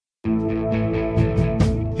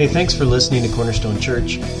Hey, thanks for listening to Cornerstone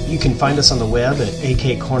Church. You can find us on the web at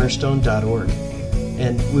akcornerstone.org.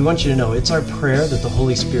 And we want you to know it's our prayer that the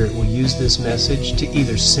Holy Spirit will use this message to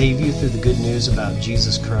either save you through the good news about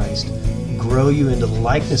Jesus Christ, grow you into the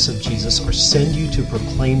likeness of Jesus, or send you to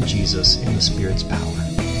proclaim Jesus in the Spirit's power.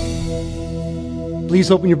 Please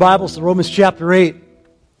open your Bibles to Romans chapter 8.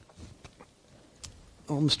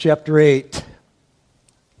 Romans chapter 8.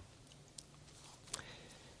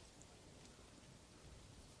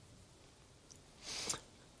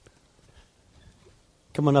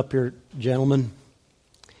 Come on up here, gentlemen.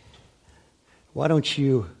 Why don't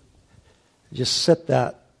you just set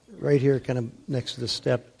that right here, kind of next to the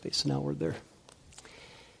step, facing outward there.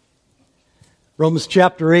 Romans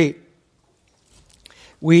chapter 8.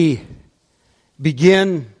 We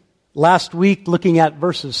begin last week looking at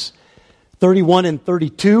verses 31 and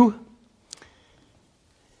 32.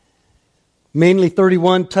 Mainly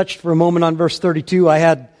 31, touched for a moment on verse 32. I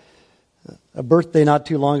had a birthday not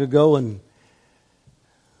too long ago, and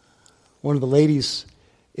one of the ladies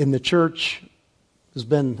in the church has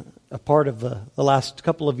been a part of the last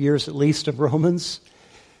couple of years at least of Romans.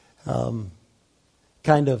 Kind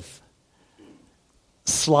of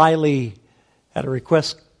slyly at a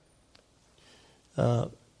request,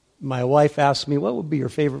 my wife asked me, what would be your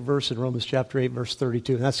favorite verse in Romans chapter 8, verse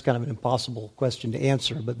 32? And that's kind of an impossible question to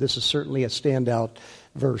answer, but this is certainly a standout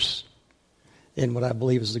verse in what I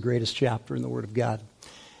believe is the greatest chapter in the Word of God.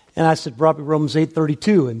 And I said, probably Romans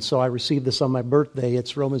 8:32, and so I received this on my birthday.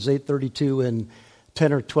 It's Romans 8:32 in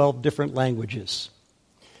 10 or 12 different languages.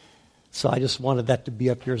 So I just wanted that to be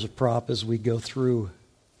up here as a prop as we go through.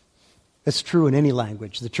 It's true in any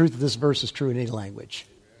language. The truth of this verse is true in any language.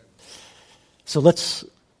 So let's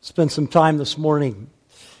spend some time this morning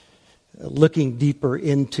looking deeper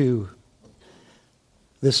into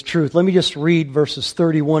this truth. Let me just read verses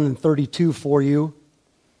 31 and 32 for you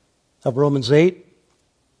of Romans 8.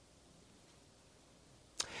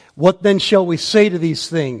 What then shall we say to these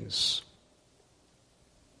things?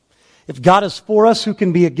 If God is for us, who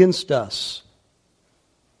can be against us?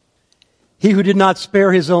 He who did not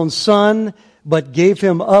spare his own Son, but gave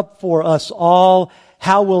him up for us all,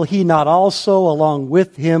 how will he not also, along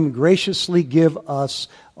with him, graciously give us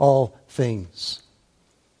all things?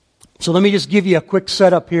 So let me just give you a quick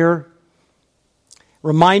setup here.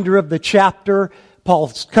 Reminder of the chapter.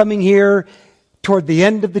 Paul's coming here toward the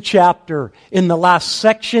end of the chapter, in the last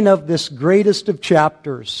section of this greatest of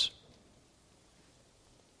chapters.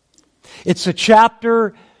 It's a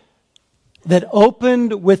chapter that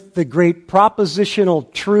opened with the great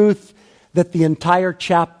propositional truth that the entire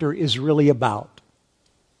chapter is really about.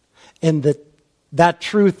 And that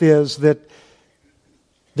truth is that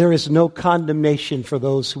there is no condemnation for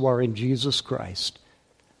those who are in Jesus Christ.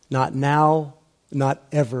 Not now, not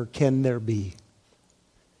ever can there be.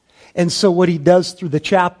 And so what he does through the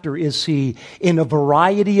chapter is he, in a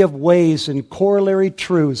variety of ways and corollary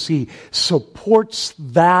truths, he supports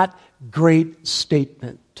that great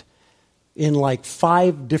statement in like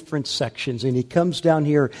 5 different sections. And he comes down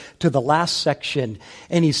here to the last section,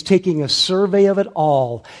 and he's taking a survey of it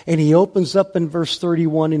all. And he opens up in verse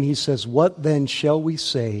 31, and he says, what then shall we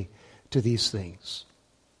say to these things?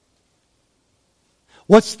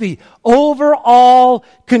 What's the overall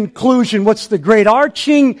conclusion? What's the great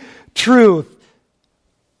arching truth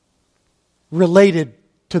related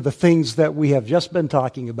to the things that we have just been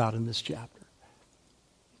talking about in this chapter?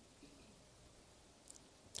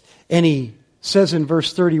 And he says in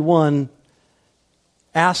verse 31,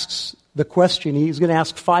 asks the question, he's going to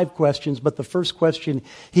ask 5 questions, but the first question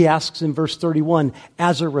he asks in verse 31,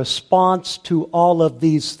 as a response to all of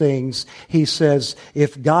these things, he says,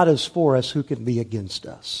 if God is for us, who can be against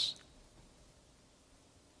us?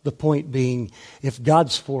 The point being, if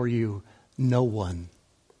God's for you, no one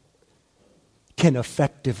can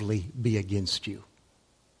effectively be against you.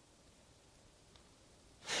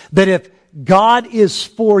 That if God is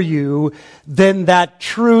for you, then that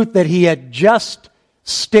truth that he had just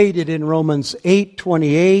stated in Romans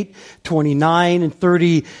 8:28, 29, and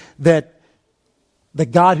 30, that the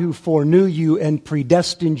God who foreknew you and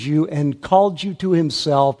predestined you and called you to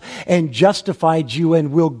himself and justified you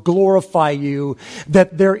and will glorify you,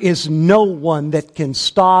 that there is no one that can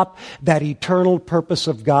stop that eternal purpose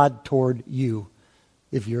of God toward you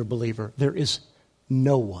if you're a believer. There is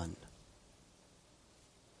no one.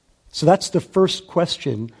 So that's the first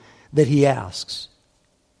question that he asks.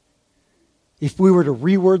 If we were to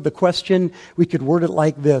reword the question, we could word it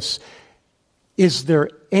like this. Is there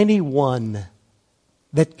anyone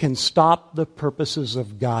that can stop the purposes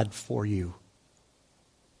of God for you?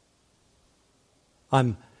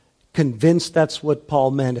 I'm convinced that's what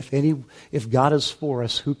Paul meant. If God is for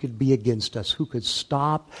us, who could be against us? Who could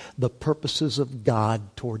stop the purposes of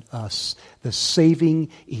God toward us? The saving,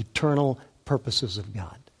 eternal purposes of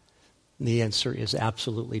God. And the answer is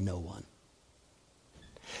absolutely no one.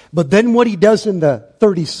 But then what he does in the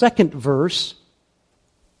 32nd verse,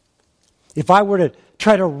 if I were to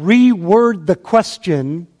try to reword the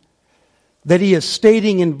question that he is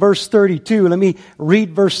stating in verse 32, let me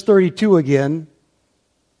read verse 32 again.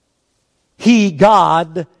 He,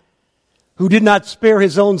 God, who did not spare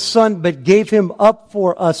his own Son, but gave him up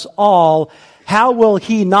for us all, how will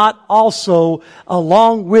he not also,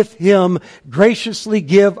 along with him, graciously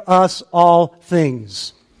give us all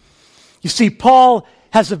things? You see, Paul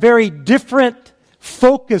has a very different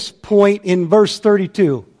focus point in verse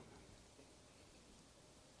 32.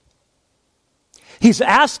 He's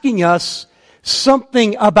asking us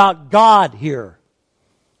something about God here.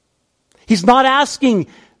 He's not asking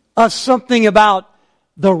us something about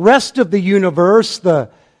the rest of the universe,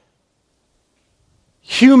 the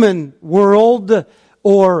human world,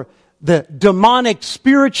 or the demonic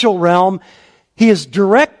spiritual realm. He is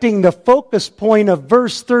directing the focus point of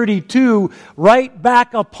verse 32 right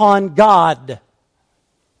back upon God.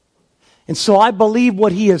 And so I believe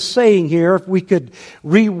what he is saying here, if we could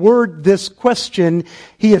reword this question,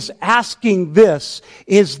 he is asking this: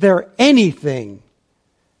 is there anything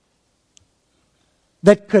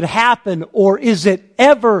that could happen, or is it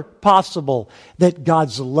ever possible that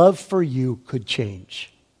God's love for you could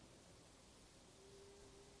change?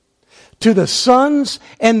 To the sons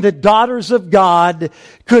and the daughters of God,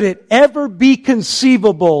 could it ever be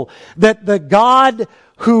conceivable that the God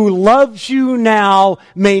who loves you now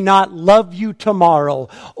may not love you tomorrow,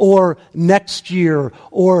 or next year,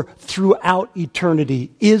 or throughout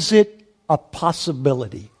eternity? Is it a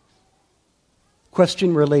possibility?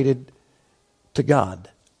 Question related to God.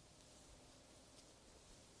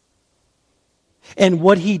 And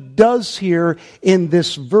what he does here in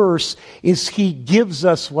this verse is he gives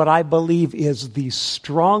us what I believe is the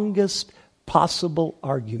strongest possible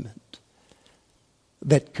argument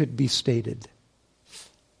that could be stated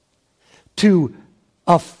to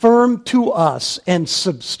affirm to us and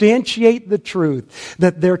substantiate the truth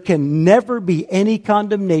that there can never be any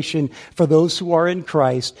condemnation for those who are in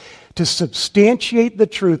Christ, to substantiate the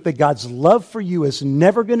truth that God's love for you is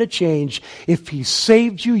never going to change. If he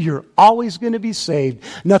saved you, you're always going to be saved.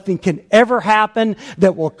 Nothing can ever happen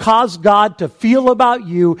that will cause God to feel about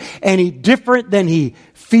you any different than he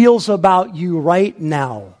feels about you right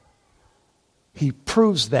now. He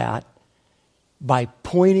proves that by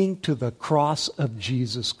pointing to the cross of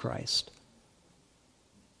Jesus Christ.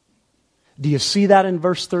 Do you see that in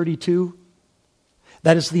verse 32?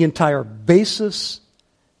 That is the entire basis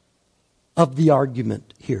of the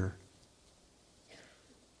argument here.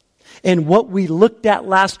 And what we looked at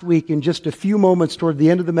last week in just a few moments toward the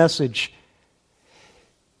end of the message,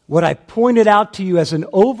 what I pointed out to you as an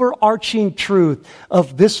overarching truth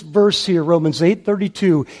of this verse here, Romans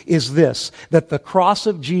 8:32, is this: that the cross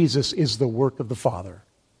of Jesus is the work of the Father.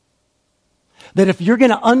 That if you're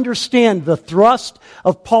going to understand the thrust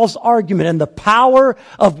of Paul's argument and the power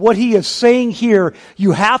of what he is saying here,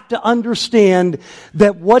 you have to understand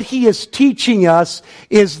that what he is teaching us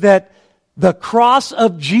is that the cross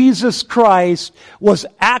of Jesus Christ was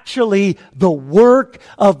actually the work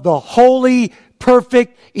of the holy,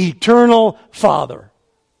 perfect, eternal Father.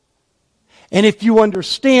 And if you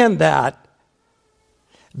understand that,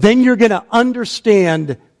 then you're going to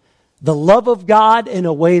understand the love of God in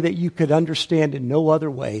a way that you could understand in no other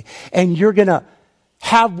way. And you're going to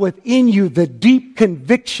have within you the deep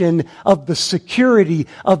conviction of the security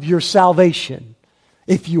of your salvation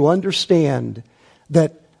if you understand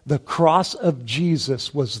that the cross of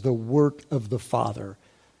Jesus was the work of the Father.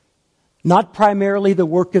 Not primarily the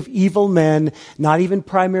work of evil men, not even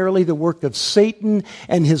primarily the work of Satan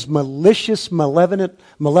and his malicious,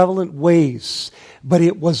 malevolent ways, but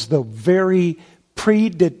it was the very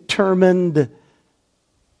predetermined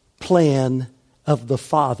plan of the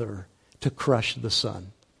Father to crush the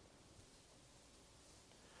Son.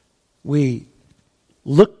 We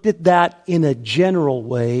looked at that in a general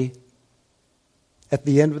way at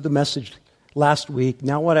the end of the message last week.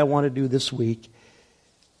 Now what I want to do this week,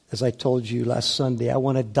 as I told you last Sunday, I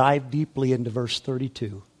want to dive deeply into verse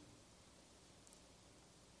 32.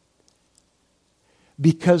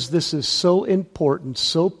 Because this is so important,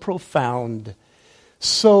 so profound,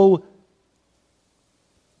 so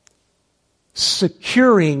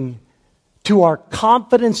securing to our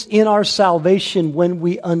confidence in our salvation when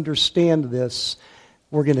we understand this,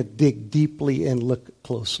 we're going to dig deeply and look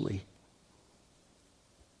closely.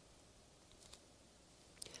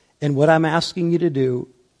 And what I'm asking you to do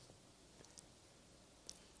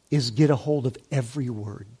is get a hold of every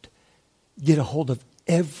word. Get a hold of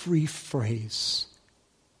every phrase.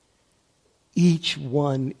 Each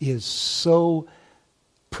one is so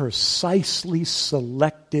precisely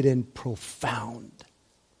selected and profound.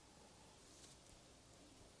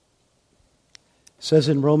 It says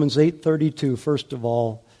in Romans 8:32, first of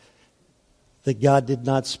all, that God did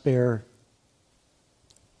not spare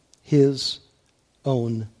His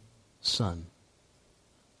own Son.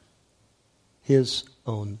 His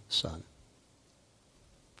own Son.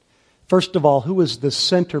 First of all, who is the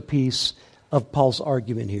centerpiece of Paul's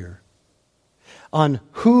argument here? On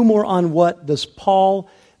whom or on what does Paul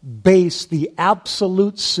base the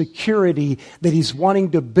absolute security that he's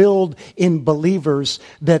wanting to build in believers,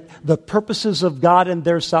 that the purposes of God and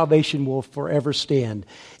their salvation will forever stand?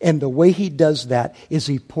 And the way he does that is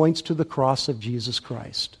he points to the cross of Jesus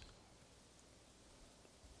Christ.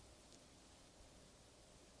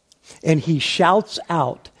 And he shouts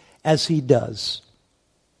out as he does,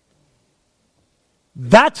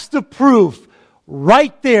 "That's the proof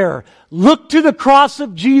right there. Look to the cross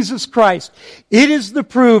of Jesus Christ. It is the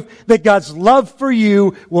proof that God's love for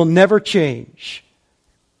you will never change.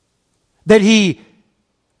 That He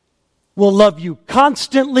will love you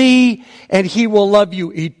constantly, and He will love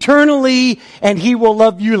you eternally, and He will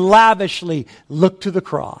love you lavishly. Look to the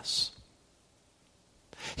cross."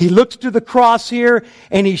 He looks to the cross here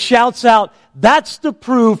and he shouts out, "That's the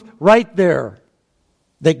proof right there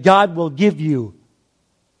that God will give you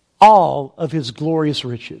all of His glorious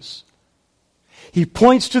riches." He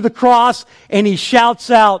points to the cross and he shouts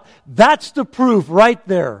out, "That's the proof right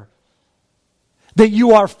there that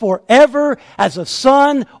you are forever, as a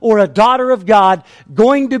son or a daughter of God,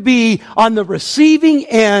 going to be on the receiving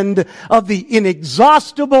end of the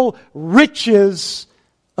inexhaustible riches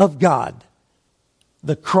of God."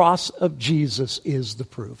 The cross of Jesus is the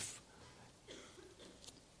proof.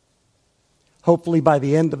 Hopefully by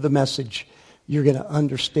the end of the message, you're going to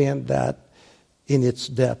understand that in its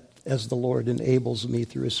depth as the Lord enables me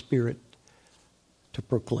through His Spirit to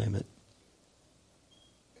proclaim it.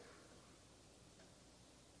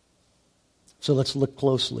 So let's look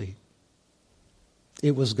closely.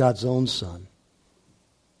 It was God's own Son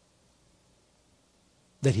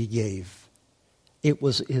that He gave. It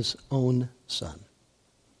was His own Son.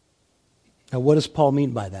 Now, what does Paul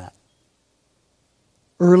mean by that?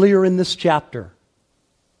 Earlier in this chapter,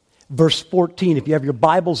 verse 14, if you have your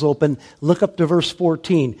Bibles open, look up to verse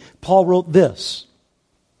 14. Paul wrote this,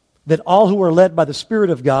 that all who are led by the Spirit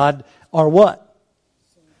of God are what?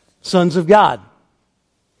 Sons of God.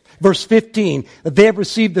 Verse 15, that they have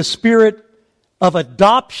received the Spirit of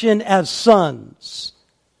adoption as sons.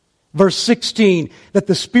 Verse 16, that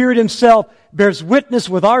the Spirit Himself bears witness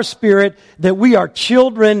with our spirit that we are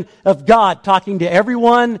children of God, talking to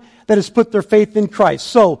everyone that has put their faith in Christ.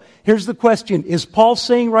 So, here's the question. Is Paul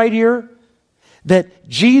saying right here that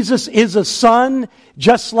Jesus is a son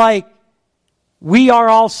just like we are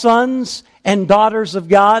all sons and daughters of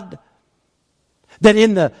God? That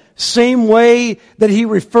in the same way that He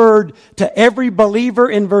referred to every believer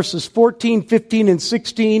in verses 14, 15, and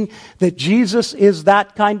 16, that Jesus is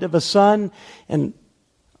that kind of a son? And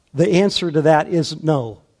the answer to that is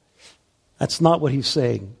no. That's not what he's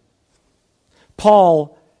saying.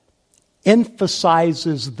 Paul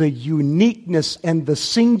emphasizes the uniqueness and the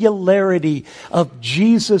singularity of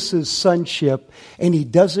Jesus' sonship, and he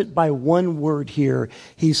does it by one word here.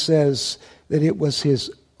 He says that it was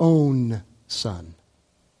His own Son.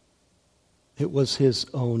 It was His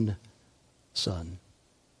own Son.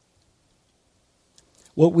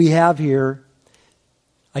 What we have here,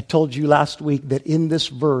 I told you last week that in this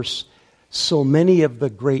verse, so many of the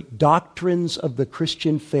great doctrines of the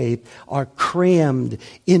Christian faith are crammed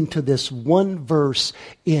into this one verse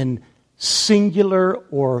in singular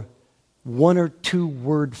or one or two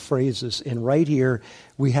word phrases. And right here,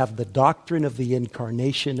 we have the doctrine of the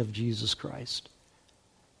incarnation of Jesus Christ.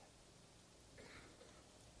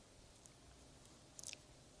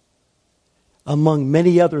 Among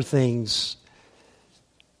many other things,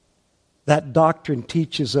 that doctrine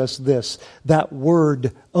teaches us this. That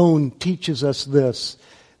word, own, teaches us this.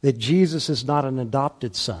 That Jesus is not an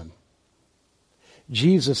adopted son.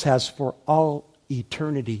 Jesus has for all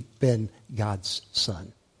eternity been God's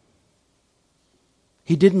Son.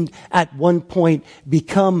 He didn't at one point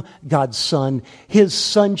become God's Son. His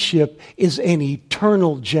sonship is an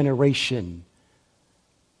eternal generation.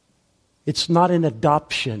 It's not an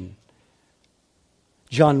adoption.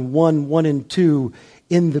 John 1, 1 and 2,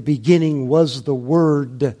 in the beginning was the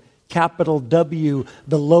Word, capital W,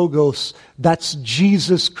 the Logos. That's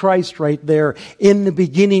Jesus Christ right there. In the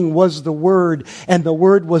beginning was the Word, and the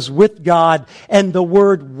Word was with God, and the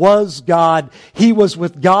Word was God. He was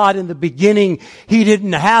with God in the beginning. He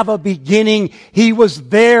didn't have a beginning. He was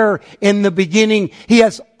there in the beginning. He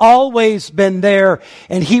has always been there.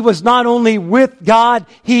 And He was not only with God,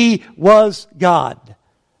 He was God.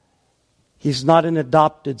 He's not an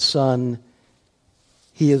adopted son.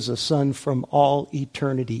 He is a son from all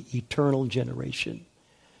eternity, eternal generation.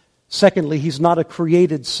 Secondly, He's not a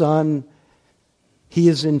created son. He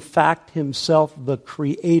is in fact Himself the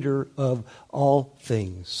creator of all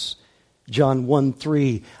things. John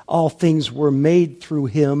 1:3, all things were made through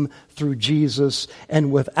Him, through Jesus,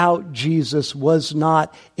 and without Jesus was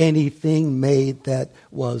not anything made that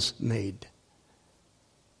was made.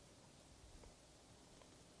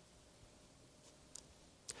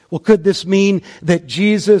 Well, could this mean that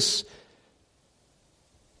Jesus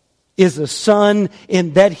is a son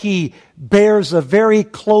in that He bears a very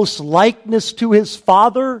close likeness to His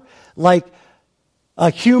Father, like a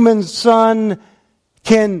human son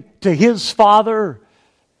can to his Father?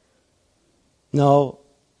 No,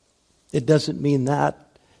 it doesn't mean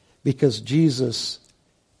that, because Jesus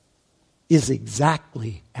is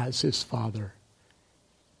exactly as His Father.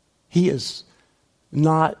 He is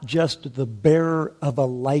not just the bearer of a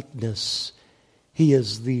likeness. He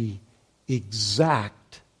is the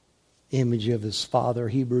exact image of His Father.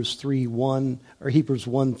 Hebrews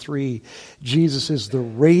 1:3. Jesus is the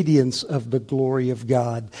radiance of the glory of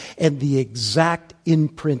God and the exact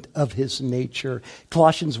imprint of His nature.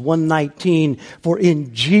 Colossians 1:19, for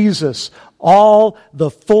in Jesus all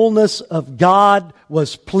the fullness of God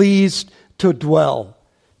was pleased to dwell.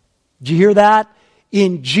 Did you hear that?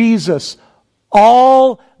 In Jesus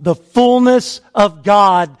all the fullness of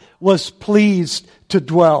God was pleased to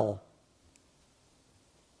dwell.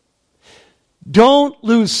 Don't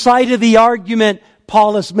lose sight of the argument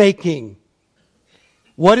Paul is making.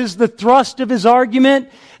 What is the thrust of his argument?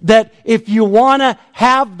 That if you want to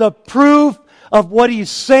have the proof of what he's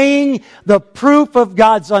saying, the proof of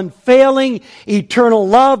God's unfailing, eternal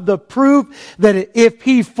love, the proof that if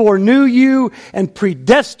He foreknew you and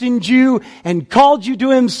predestined you and called you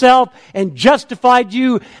to Himself and justified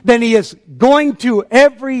you, then He is going to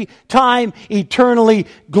every time eternally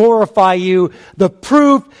glorify you. The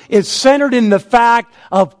proof is centered in the fact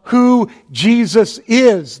of who Jesus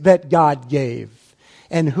is that God gave.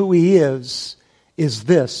 And who He is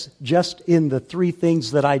this, just in the three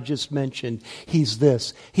things that I just mentioned. He's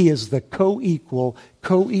this. He is the co-equal,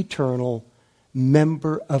 co-eternal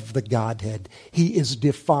member of the Godhead. He is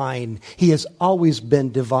divine. He has always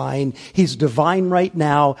been divine. He's divine right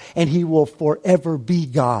now, and He will forever be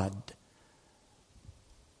God.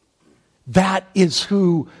 That is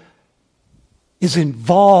who is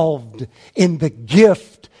involved in the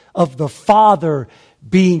gift of the Father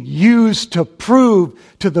being used to prove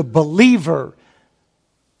to the believer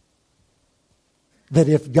that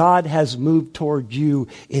if God has moved toward you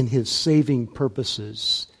in His saving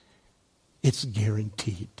purposes, it's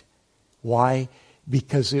guaranteed. Why?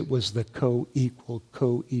 Because it was the co-equal,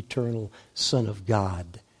 co-eternal Son of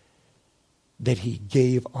God that He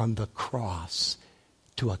gave on the cross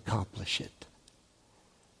to accomplish it.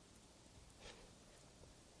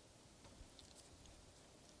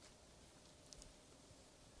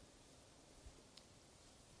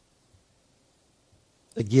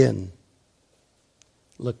 Again,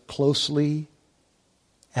 look closely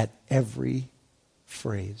at every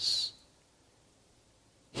phrase.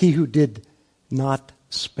 He who did not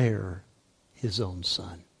spare His own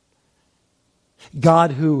Son.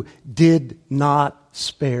 God who did not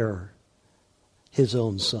spare His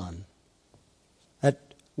own Son. That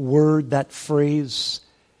word, that phrase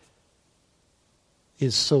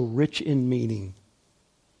is so rich in meaning.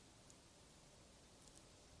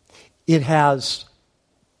 It has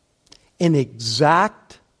an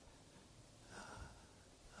exact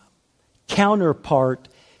counterpart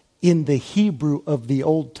in the Hebrew of the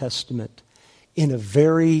Old Testament in a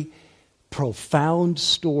very profound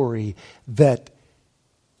story that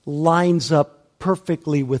lines up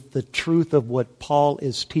perfectly with the truth of what Paul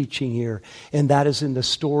is teaching here, and that is in the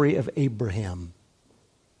story of Abraham.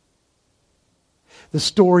 The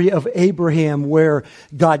story of Abraham, where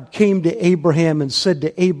God came to Abraham and said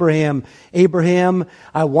to Abraham, Abraham,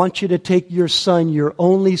 I want you to take your son, your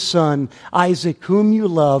only son, Isaac, whom you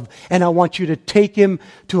love, and I want you to take him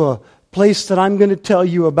to a place that I'm going to tell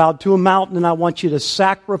you about, to a mountain, and I want you to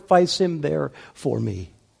sacrifice him there for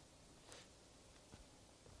me.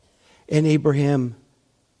 And Abraham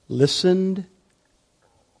listened,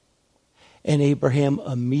 and Abraham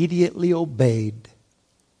immediately obeyed.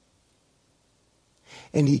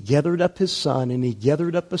 And he gathered up his son, and he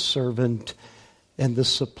gathered up a servant and the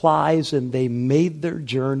supplies, and they made their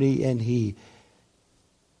journey, and he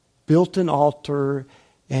built an altar,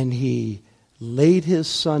 and he laid his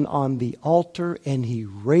son on the altar, and he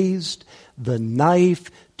raised the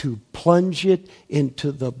knife to plunge it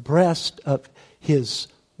into the breast of his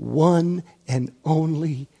one and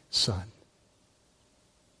only son.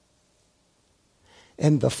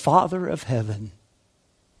 And the Father of heaven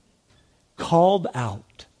called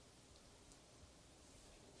out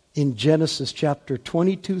in Genesis chapter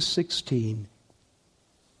 22:16,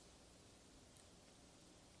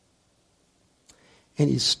 and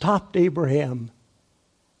he stopped Abraham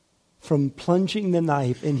from plunging the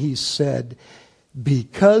knife, and he said,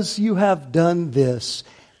 "Because you have done this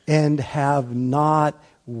and have not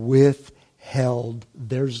withheld,"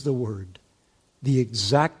 there's the word, the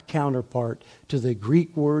exact counterpart to the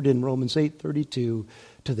Greek word in Romans 8:32,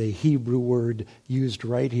 to the Hebrew word used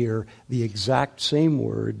right here, the exact same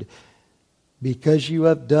word. "Because you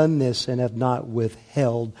have done this and have not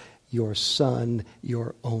withheld your son,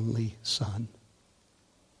 your only son."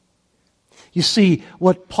 You see,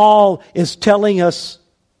 what Paul is telling us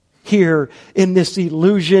here in this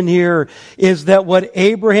illusion here is that what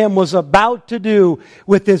Abraham was about to do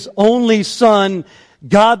with his only son,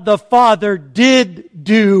 God the Father did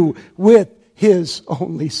do with his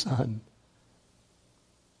only son.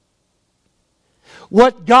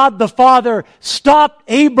 What God the Father stopped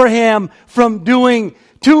Abraham from doing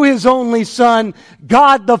to his only son,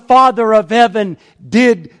 God the Father of heaven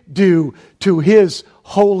did do to his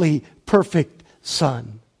holy, perfect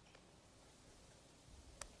Son.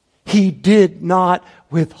 He did not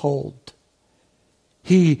withhold.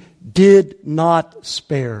 He did not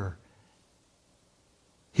spare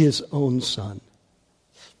his own Son.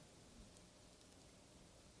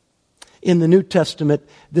 In the New Testament,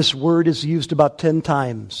 this word is used about 10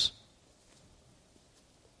 times.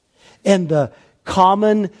 And the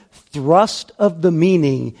common thrust of the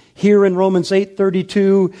meaning here in Romans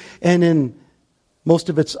 8:32 and in most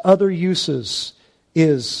of its other uses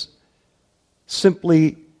is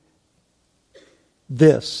simply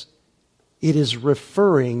this. It is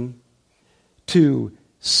referring to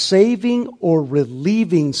saving or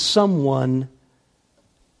relieving someone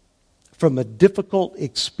from a difficult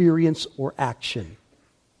experience or action.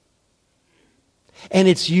 And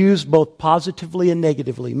it's used both positively and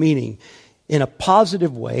negatively, meaning in a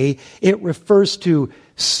positive way, it refers to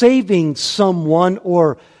saving someone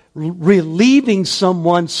or relieving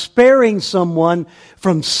someone, sparing someone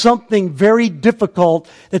from something very difficult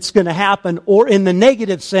that's going to happen, or in the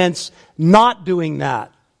negative sense, not doing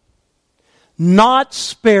that. Not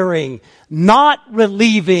sparing, not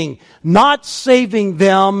relieving, not saving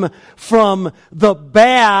them from the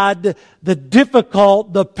bad, the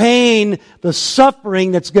difficult, the pain, the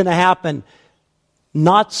suffering that's going to happen.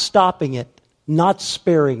 Not stopping it, not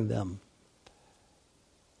sparing them.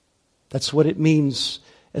 That's what it means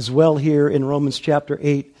as well here in Romans chapter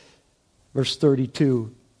 8, verse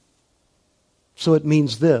 32. So it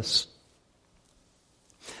means this.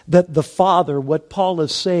 That the Father, what Paul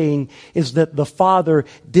is saying is that the Father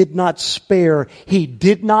did not spare, He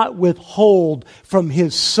did not withhold from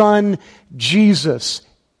His Son Jesus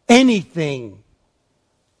anything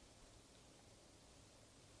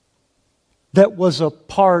that was a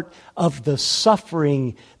part of the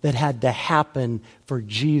suffering that had to happen for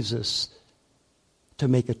Jesus to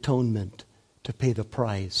make atonement, to pay the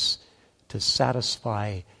price, to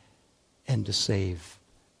satisfy and to save.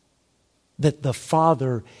 That the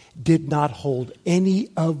Father did not hold any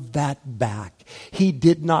of that back. He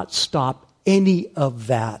did not stop any of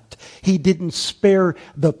that. He didn't spare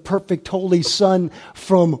the perfect Holy Son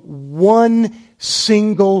from one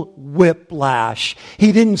single whiplash.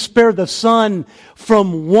 He didn't spare the Son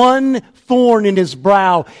from one thorn in His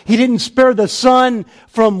brow. He didn't spare the Son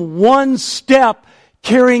from one step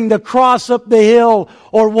carrying the cross up the hill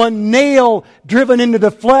or one nail driven into the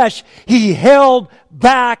flesh. He held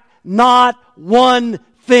back not one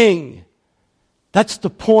thing. That's the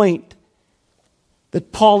point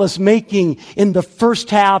that Paul is making in the first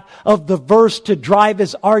half of the verse to drive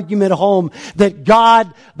his argument home. That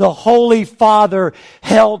God, the Holy Father,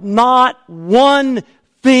 held not one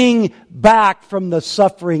thing back from the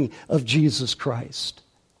suffering of Jesus Christ.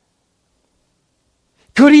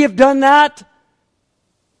 Could He have done that?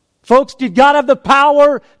 Folks, did God have the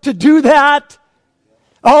power to do that?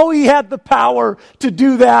 Oh, He had the power to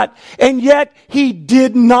do that. And yet He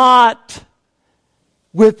did not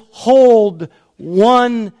withhold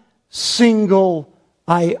one single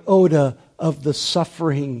iota of the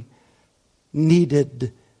suffering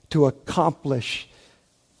needed to accomplish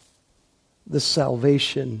the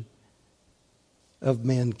salvation of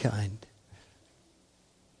mankind.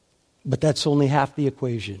 But that's only half the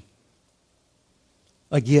equation.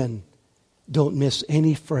 Again, don't miss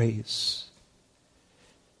any phrase.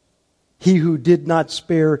 He who did not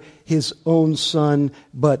spare his own son,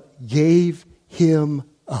 but gave him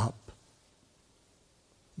up.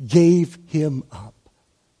 Gave him up.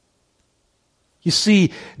 You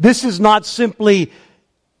see, this is not simply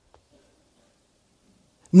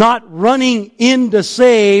not running in to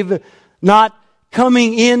save, not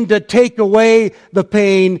coming in to take away the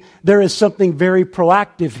pain. There is something very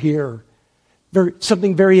proactive here.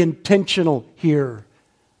 Something very intentional here.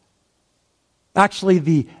 Actually,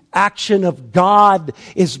 the action of God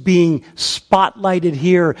is being spotlighted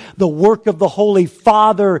here. The work of the Holy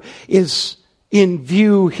Father is in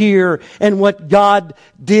view here. And what God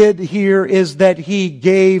did here is that He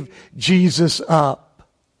gave Jesus up.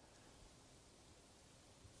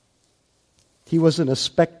 He wasn't a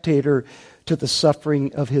spectator to the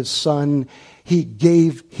suffering of His Son. He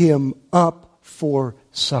gave Him up for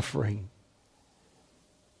suffering.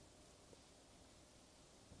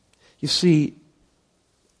 You see,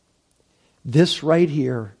 this right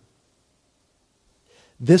here,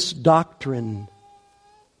 this doctrine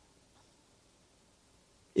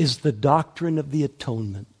is the doctrine of the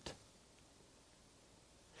atonement.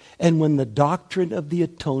 And when the doctrine of the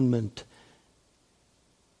atonement,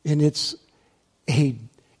 and it's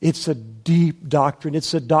a deep doctrine,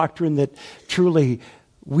 it's a doctrine that truly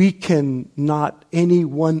we can not, any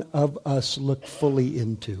one of us, look fully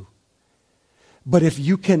into. But if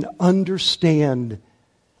you can understand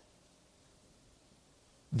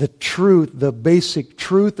the truth, the basic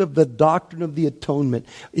truth of the doctrine of the atonement,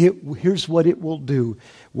 here's what it will do.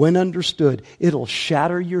 When understood, it'll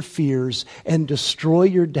shatter your fears and destroy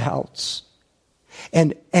your doubts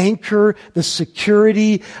and anchor the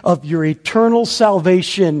security of your eternal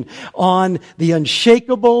salvation on the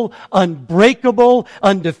unshakable, unbreakable,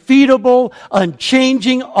 undefeatable,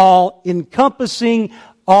 unchanging, all-encompassing,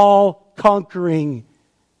 all-conquering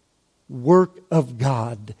work of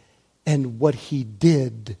God and what He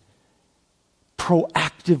did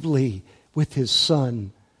proactively with His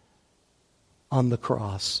Son on the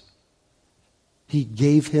cross. He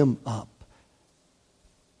gave Him up.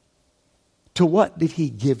 To what did He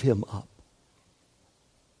give Him up?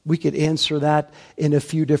 We could answer that in a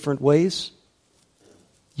few different ways.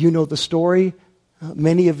 You know the story,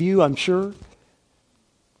 many of you, I'm sure.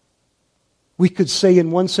 We could say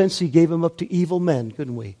in one sense He gave Him up to evil men,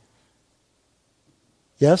 couldn't we?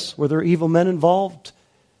 Yes, were there evil men involved?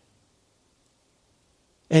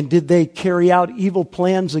 And did they carry out evil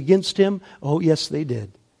plans against Him? Oh, yes, they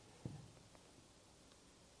did.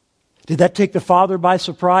 Did that take the Father by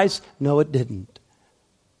surprise? No, it didn't.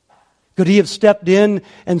 Could He have stepped in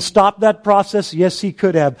and stopped that process? Yes, He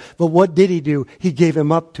could have. But what did He do? He gave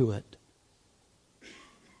Him up to it.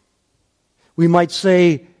 We might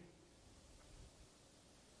say,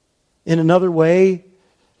 in another way,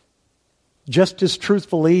 just as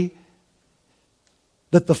truthfully,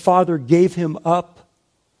 that the Father gave Him up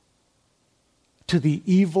to the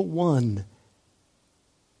evil one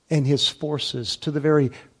and his forces, to the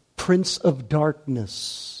very prince of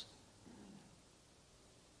darkness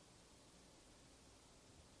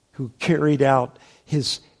who carried out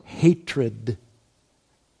his hatred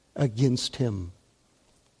against Him.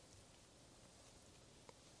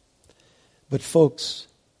 But folks,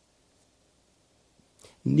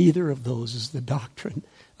 neither of those is the doctrine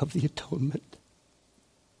of the atonement.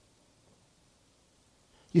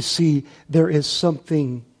 You see, there is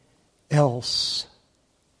something else,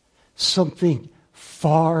 something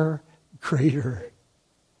far greater,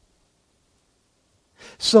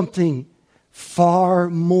 something far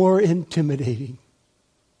more intimidating,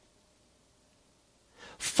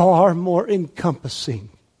 far more encompassing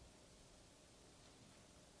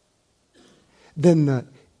than the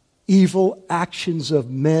evil actions of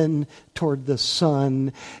men toward the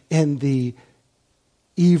Son and the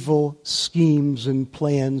evil schemes and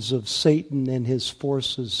plans of Satan and his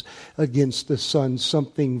forces against the Son.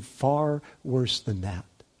 Something far worse than that.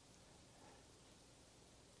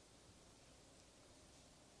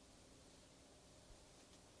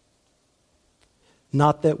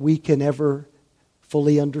 Not that we can ever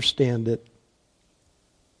fully understand it,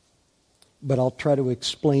 but I'll try to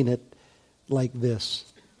explain it like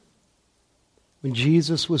this. When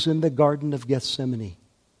Jesus was in the Garden of Gethsemane,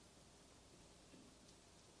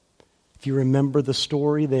 if you remember the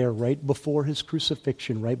story there, right before His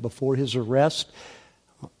crucifixion, right before His arrest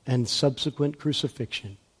and subsequent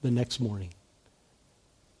crucifixion the next morning.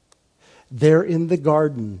 There in the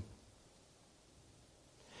garden,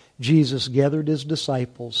 Jesus gathered his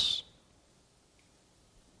disciples.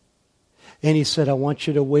 And he said, I want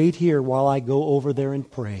you to wait here while I go over there and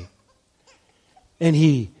pray. And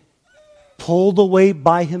he pulled away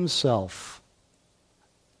by himself.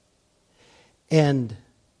 And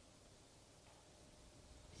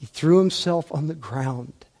he threw himself on the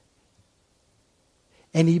ground.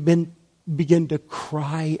 And he began to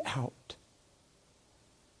cry out,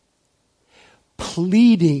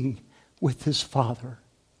 pleading with his Father.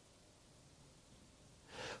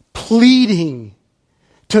 Pleading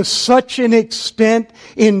to such an extent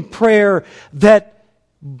in prayer that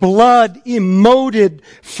blood emoted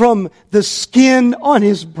from the skin on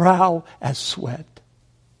his brow as sweat.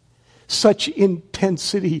 Such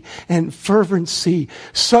intensity and fervency,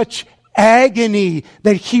 such agony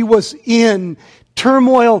that he was in,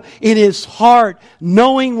 turmoil in his heart,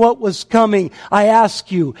 knowing what was coming. I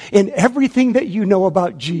ask you, in everything that you know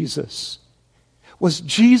about Jesus, was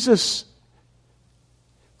Jesus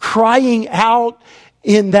crying out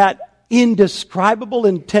in that indescribable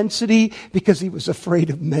intensity because he was afraid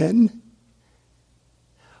of men?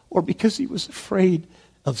 Or because he was afraid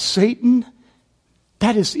of Satan?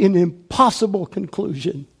 That is an impossible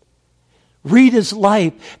conclusion. Read his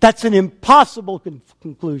life. That's an impossible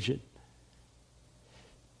conclusion.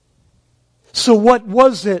 So what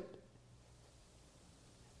was it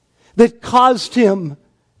that caused him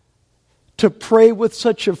to pray with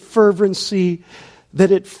such a fervency that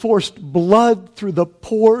it forced blood through the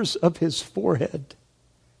pores of his forehead?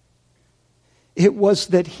 It was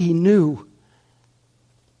that he knew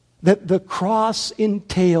that the cross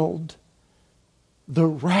entailed the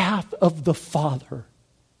wrath of the Father.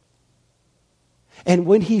 And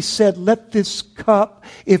when he said, let this cup,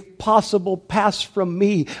 if possible, pass from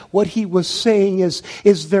me, what he was saying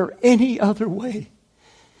is there any other way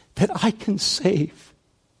that I can save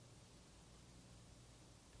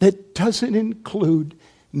that doesn't include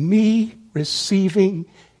me receiving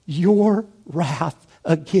your wrath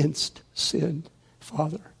against sin,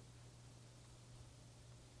 Father?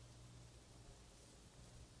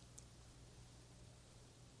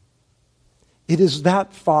 It is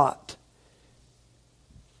that thought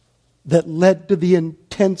that led to the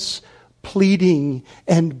intense pleading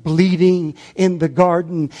and bleeding in the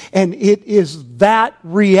garden. And it is that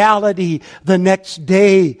reality the next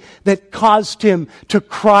day that caused him to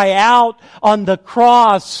cry out on the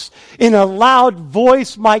cross in a loud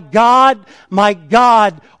voice, my God,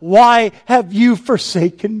 why have you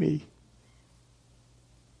forsaken me?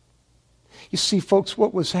 You see, folks,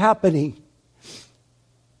 what was happening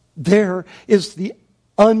there is the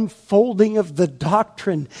unfolding of the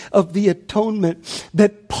doctrine of the atonement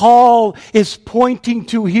that Paul is pointing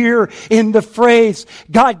to here in the phrase,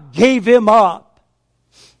 God gave him up.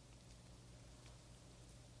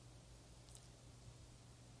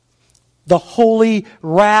 The holy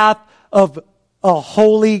wrath of a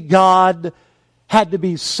holy God had to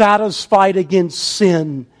be satisfied against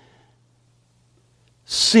sin.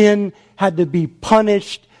 Sin had to be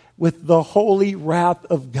punished with the holy wrath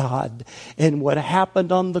of God. And what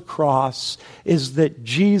happened on the cross is that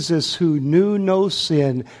Jesus, who knew no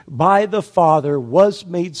sin, by the Father was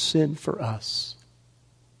made sin for us.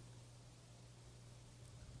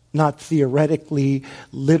 Not theoretically,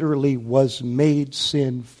 literally was made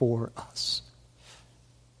sin for us.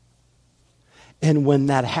 And when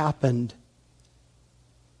that happened,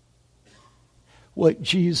 what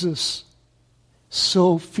Jesus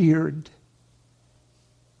so feared,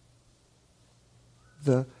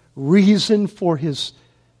 the reason for his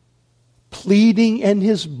pleading and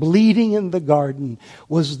his bleeding in the garden,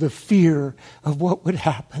 was the fear of what would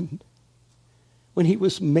happen when he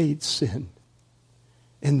was made sin.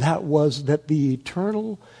 And that was that the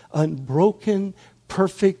eternal, unbroken,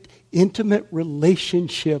 perfect, intimate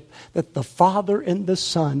relationship that the Father and the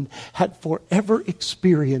Son had forever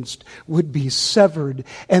experienced would be severed,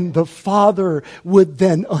 and the Father would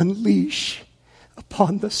then unleash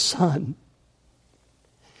upon the Son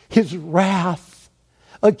his wrath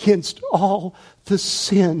against all the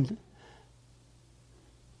sin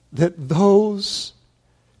that those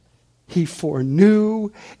he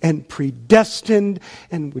foreknew and predestined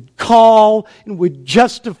and would call and would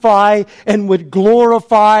justify and would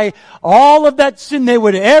glorify, all of that sin they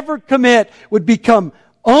would ever commit would become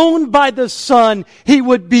owned by the Son. He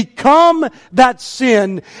would become that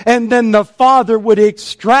sin, and then the Father would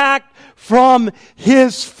extract from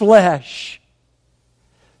his flesh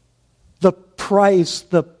the price,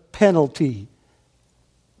 the penalty,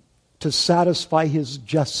 to satisfy his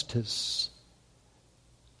justice.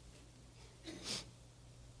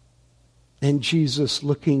 And Jesus,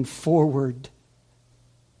 looking forward,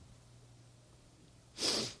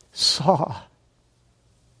 saw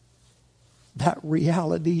that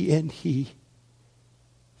reality and he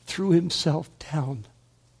threw himself down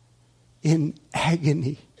in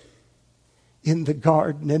agony in the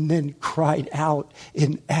garden and then cried out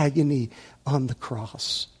in agony on the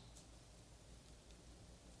cross.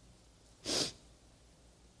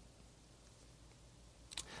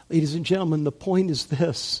 Ladies and gentlemen, the point is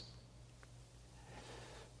this.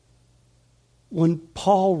 When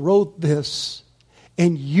Paul wrote this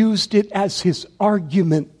and used it as his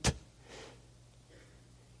argument,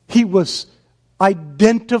 he was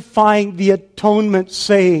identifying the atonement,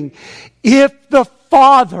 saying, if the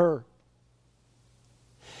Father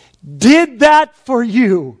did that for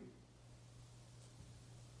you,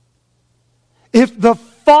 if the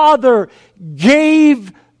Father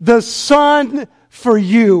gave the Son for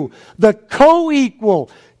you, the co-equal,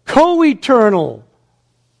 co-eternal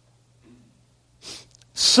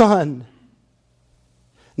Son,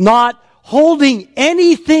 not holding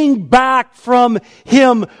anything back from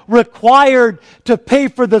Him required to pay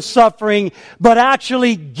for the suffering, but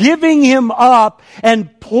actually giving Him up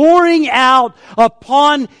and pouring out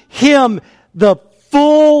upon Him the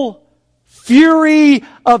full fury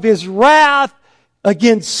of His wrath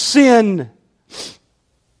against sin.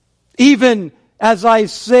 Even as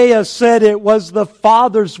Isaiah said, it was the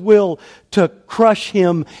Father's will to crush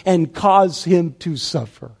Him and cause Him to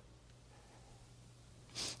suffer.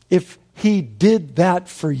 If He did that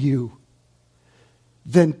for you,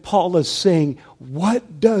 then Paul is saying,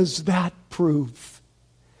 what does that prove?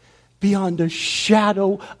 Beyond a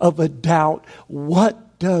shadow of a doubt,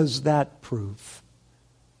 what does that prove?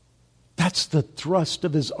 That's the thrust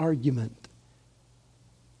of his argument.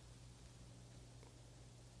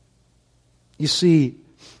 You see,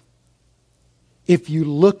 if you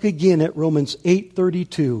look again at Romans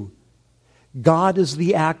 8:32, God is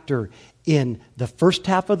the actor in the first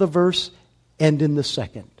half of the verse and in the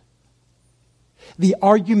second. The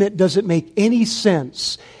argument doesn't make any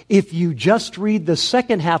sense if you just read the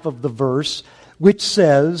second half of the verse, which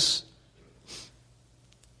says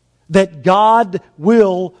that God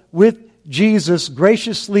will, with Jesus,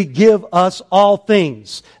 graciously give us all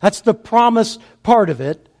things. That's the promise part of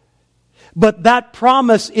it. But that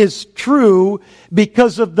promise is true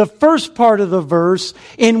because of the first part of the verse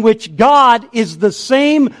in which God is the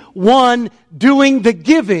same one doing the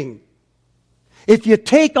giving. If you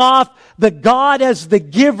take off the God as the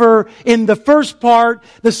giver in the first part,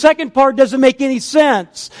 the second part doesn't make any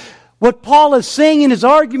sense. What Paul is saying in his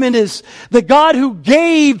argument is the God who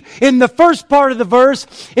gave in the first part of the verse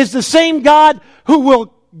is the same God who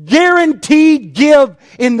will guaranteed give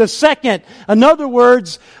in the second. In other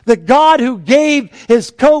words, the God who gave His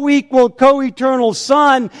co-equal, co-eternal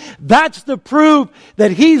Son, that's the proof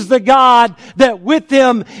that He's the God that with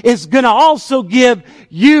Him is going to also give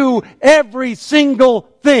you every single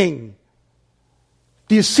thing.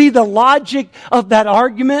 Do you see the logic of that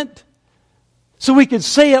argument? So we could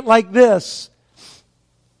say it like this.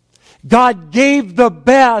 God gave the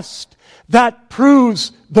best, that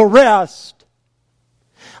proves the rest.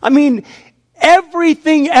 I mean,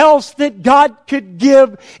 everything else that God could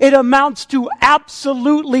give, it amounts to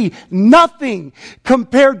absolutely nothing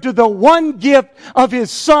compared to the one gift of His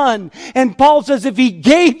Son. And Paul says, if He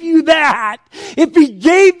gave you that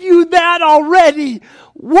already,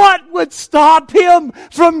 what would stop Him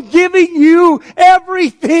from giving you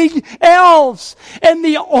everything else? And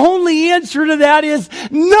the only answer to that is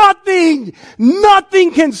nothing.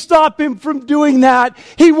 Nothing can stop Him from doing that.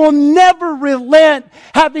 He will never relent,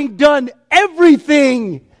 having done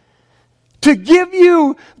everything to give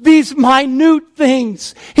you these minute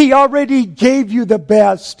things. He already gave you the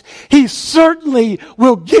best. He certainly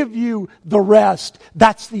will give you the rest.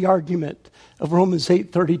 That's the argument of Romans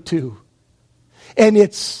 8:32. And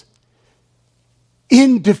it's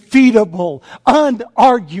indefeatable,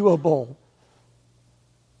 unarguable.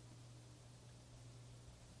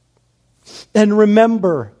 And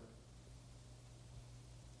remember,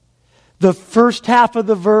 the first half of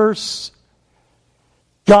the verse,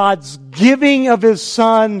 God's giving of His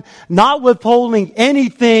Son, not withholding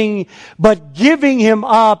anything, but giving Him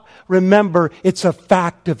up. Remember, it's a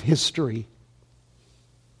fact of history.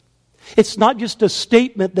 It's not just a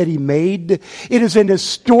statement that He made. It is an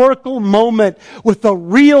historical moment with a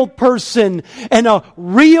real person and a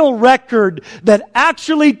real record that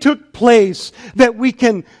actually took place that we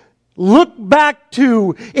can look back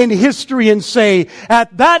to in history and say,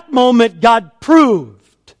 at that moment God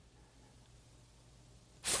proved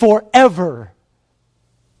forever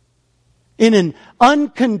in an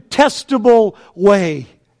uncontestable way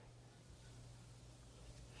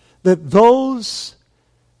that those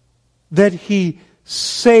that He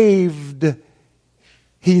saved,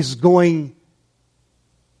 He's going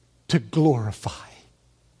to glorify.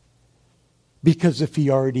 Because if He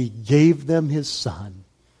already gave them His Son,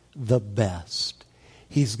 the best,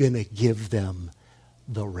 He's going to give them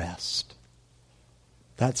the rest.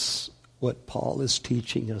 That's what Paul is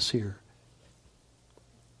teaching us here.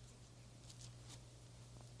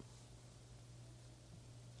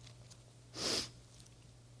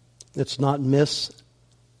 Let's not miss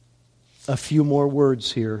a few more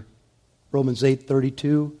words here. Romans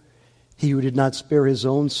 8:32. He who did not spare His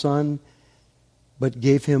own Son, but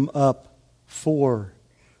gave Him up for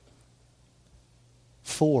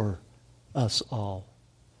us all.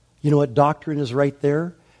 You know what doctrine is right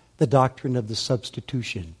there? The doctrine of the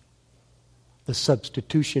substitution. The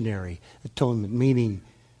substitutionary atonement, meaning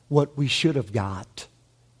what we should have got,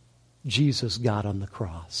 Jesus got on the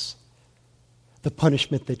cross. The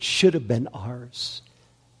punishment that should have been ours,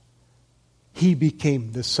 He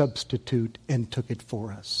became the substitute and took it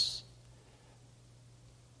for us.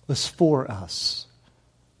 It was for us.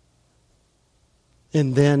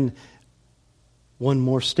 And then one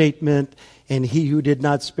more statement. And He who did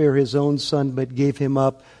not spare His own Son, but gave Him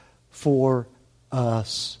up for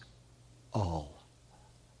us all.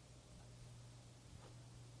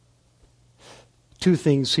 Two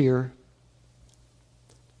things here.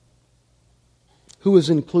 Who is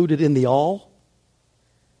included in the all?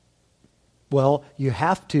 Well, you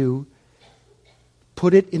have to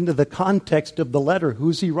put it into the context of the letter.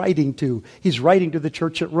 Who's he writing to? He's writing to the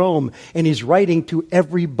church at Rome, and he's writing to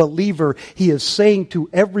every believer. He is saying to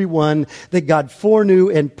everyone that God foreknew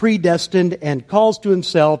and predestined and calls to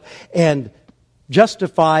Himself and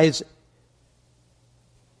justifies,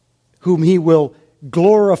 whom He will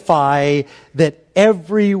glorify, that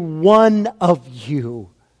every one of you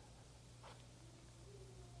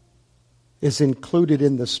is included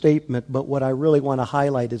in the statement. But what I really want to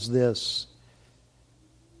highlight is this.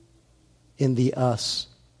 In the us.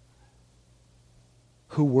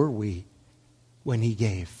 Who were we when He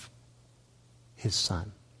gave His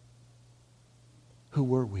Son? Who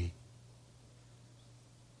were we?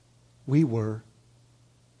 We were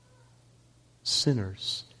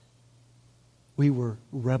sinners. We were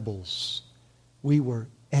rebels. We were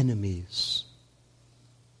enemies.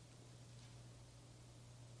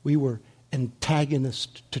 We were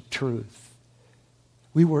antagonists to truth.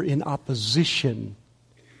 We were in opposition.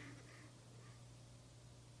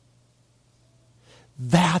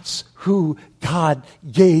 That's who God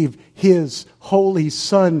gave His Holy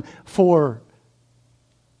Son for.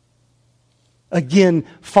 Again,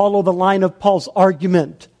 follow the line of Paul's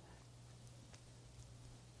argument.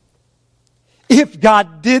 If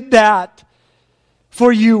God did that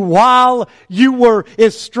for you while you were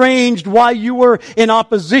estranged, while you were in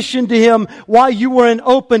opposition to Him, while you were in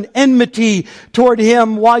open enmity toward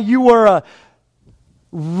Him, while you were a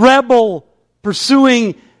rebel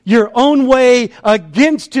pursuing your own way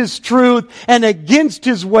against His truth and against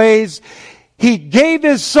His ways, He gave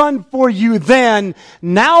His Son for you then.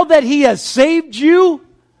 Now that He has saved you,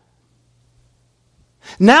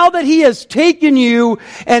 now that He has taken you,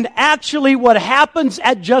 and actually what happens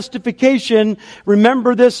at justification,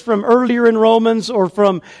 remember this from earlier in Romans or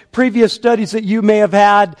from previous studies that you may have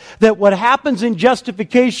had, that what happens in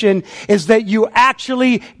justification is that you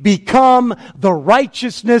actually become the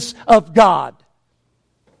righteousness of God.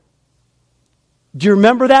 Do you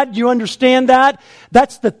remember that? Do you understand that?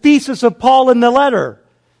 That's the thesis of Paul in the letter.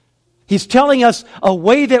 He's telling us a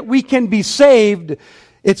way that we can be saved.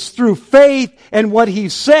 It's through faith, and what he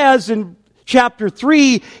says in chapter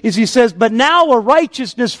 3 is he says, but now a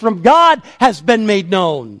righteousness from God has been made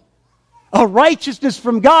known. A righteousness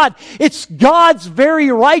from God. It's God's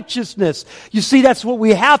very righteousness. You see, that's what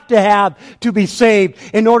we have to be saved.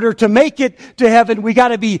 In order to make it to heaven, we got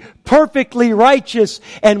to be perfectly righteous,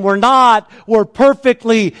 and we're not. We're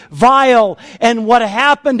perfectly vile. And what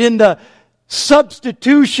happened in the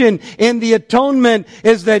substitution, in the atonement,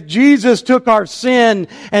 is that Jesus took our sin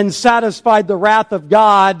and satisfied the wrath of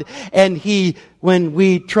God, and He, when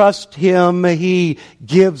we trust Him, He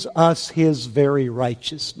gives us His very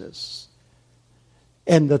righteousness.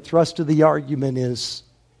 And the thrust of the argument is,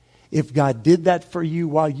 if God did that for you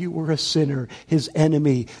while you were a sinner, His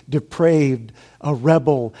enemy, depraved, a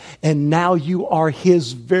rebel, and now you are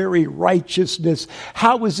His very righteousness,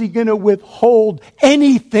 how is He going to withhold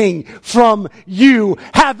anything from you,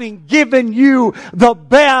 having given you the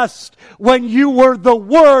best when you were the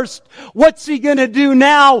worst? What's He going to do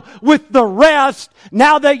now with the rest,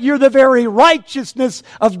 now that you're the very righteousness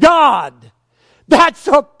of God? That's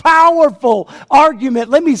a powerful argument.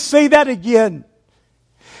 Let me say that again.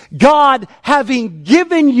 God, having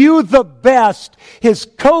given you the best, His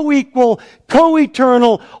co-equal,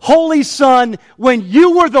 co-eternal, Holy Son, when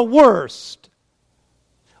you were the worst,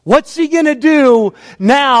 what's He going to do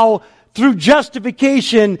now? Through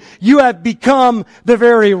justification, you have become the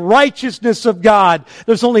very righteousness of God.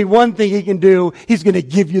 There's only one thing He can do. He's going to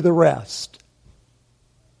give you the rest.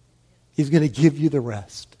 He's going to give you the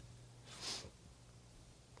rest.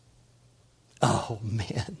 Oh,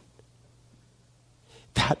 man.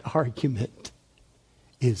 That argument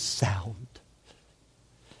is sound.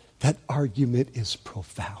 That argument is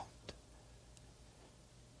profound.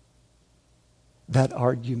 That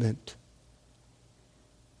argument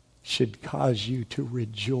should cause you to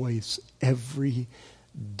rejoice every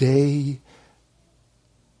day,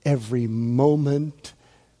 every moment,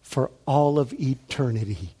 for all of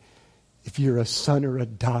eternity, if you're a son or a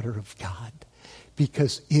daughter of God,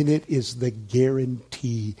 because in it is the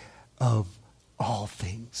guarantee of all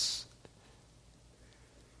things.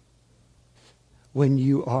 When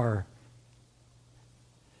you are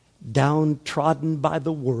downtrodden by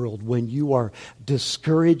the world, when you are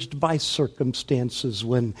discouraged by circumstances,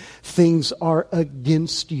 when things are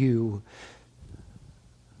against you,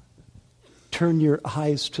 turn your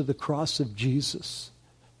eyes to the cross of Jesus.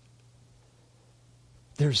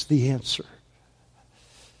 There's the answer.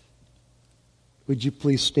 Would you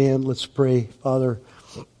please stand? Let's pray. Father,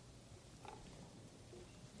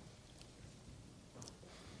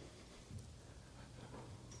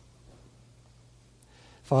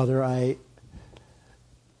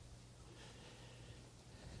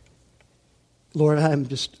 Lord, I'm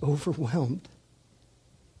just overwhelmed.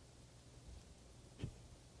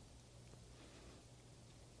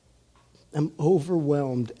 I'm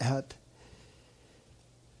overwhelmed at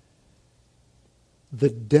the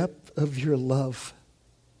depth of your love,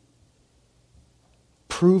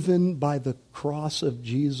 proven by the cross of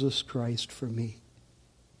Jesus Christ for me.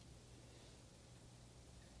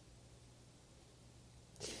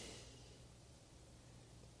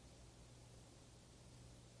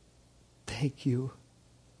 Thank you.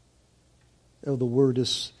 Oh, the word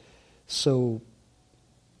is so,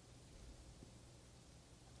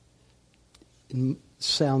 it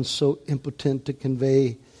sounds so impotent to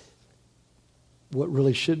convey what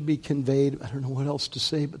really should be conveyed. I don't know what else to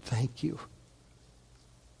say, but thank you.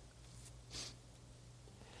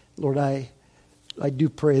 Lord, I do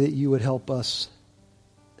pray that you would help us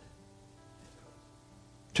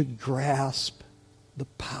to grasp the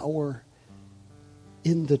power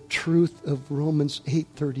in the truth of Romans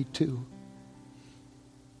 8:32.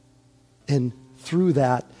 And through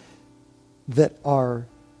that our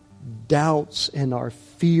doubts and our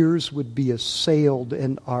fears would be assailed,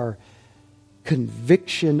 and our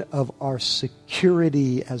conviction of our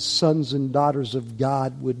security as sons and daughters of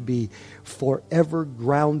God would be forever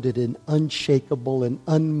grounded and unshakable and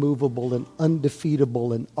unmovable and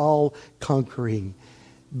undefeatable and all-conquering,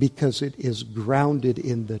 because it is grounded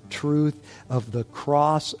in the truth of the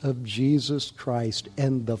cross of Jesus Christ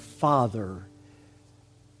and the Father,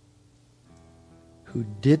 who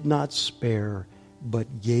did not spare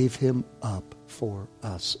but gave him up for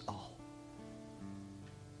us all.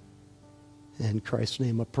 In Christ's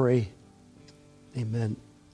name I pray. Amen.